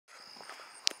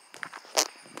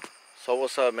So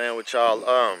what's up, man, with y'all?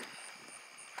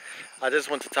 I just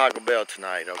went to Taco Bell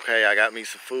tonight, okay? I got me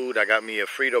some food. I got me a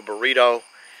Frito burrito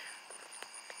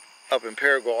up in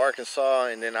Paragould, Arkansas,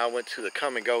 and then I went to the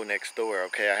Come and Go next door,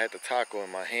 okay? I had the taco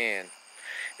in my hand,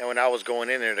 and when I was going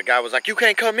in there, the guy was like, "You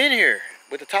can't come in here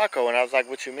with the taco," and I was like,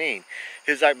 "What you mean?"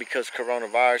 He's like, "Because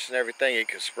coronavirus and everything, it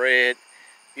could spread."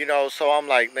 You know, so I'm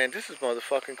like, man, this is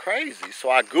motherfucking crazy. So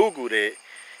I Googled it,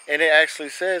 and it actually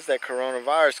says that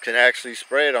coronavirus can actually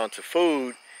spread onto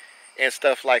food and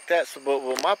stuff like that. So, but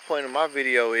what my point of my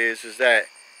video is that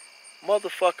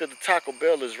motherfucker, the Taco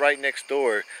Bell is right next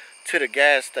door to the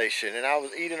gas station, and I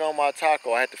was eating on my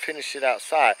taco. I had to finish it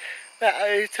outside. Man,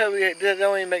 I tell you, that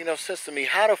don't even make no sense to me.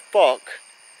 How the fuck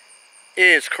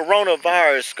is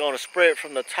coronavirus gonna spread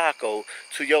from the taco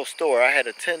to your store? I had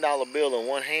a $10 bill in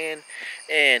one hand,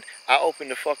 and I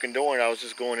opened the fucking door, and I was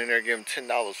just going in there giving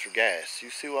 $10 for gas. You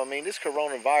see what I mean? This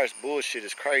coronavirus bullshit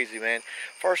is crazy, man.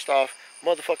 First off,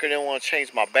 motherfucker didn't want to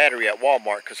change my battery at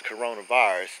Walmart because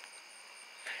coronavirus.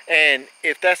 And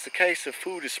if that's the case, if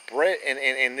food is spread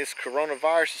and this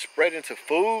coronavirus is spreading to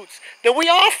foods, then we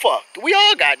all fucked. We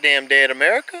all goddamn dead,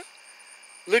 America.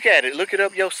 Look at it. Look it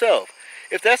up yourself.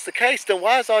 If that's the case, then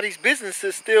why is all these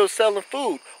businesses still selling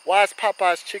food? Why is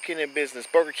Popeye's Chicken in business,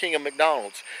 Burger King and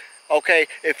McDonald's? Okay,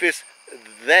 if it's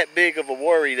that big of a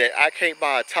worry that I can't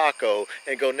buy a taco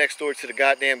and go next door to the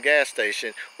goddamn gas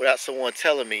station without someone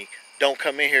telling me, don't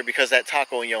come in here because that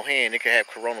taco in your hand, it could have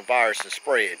coronavirus and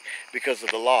spread because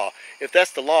of the law. If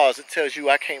that's the laws, it tells you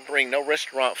I can't bring no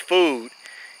restaurant food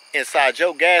inside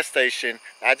your gas station.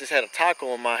 I just had a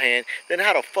taco in my hand. Then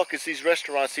how the fuck is these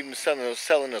restaurants even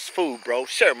selling us food, bro?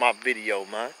 Share my video,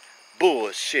 man.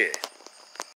 Bullshit.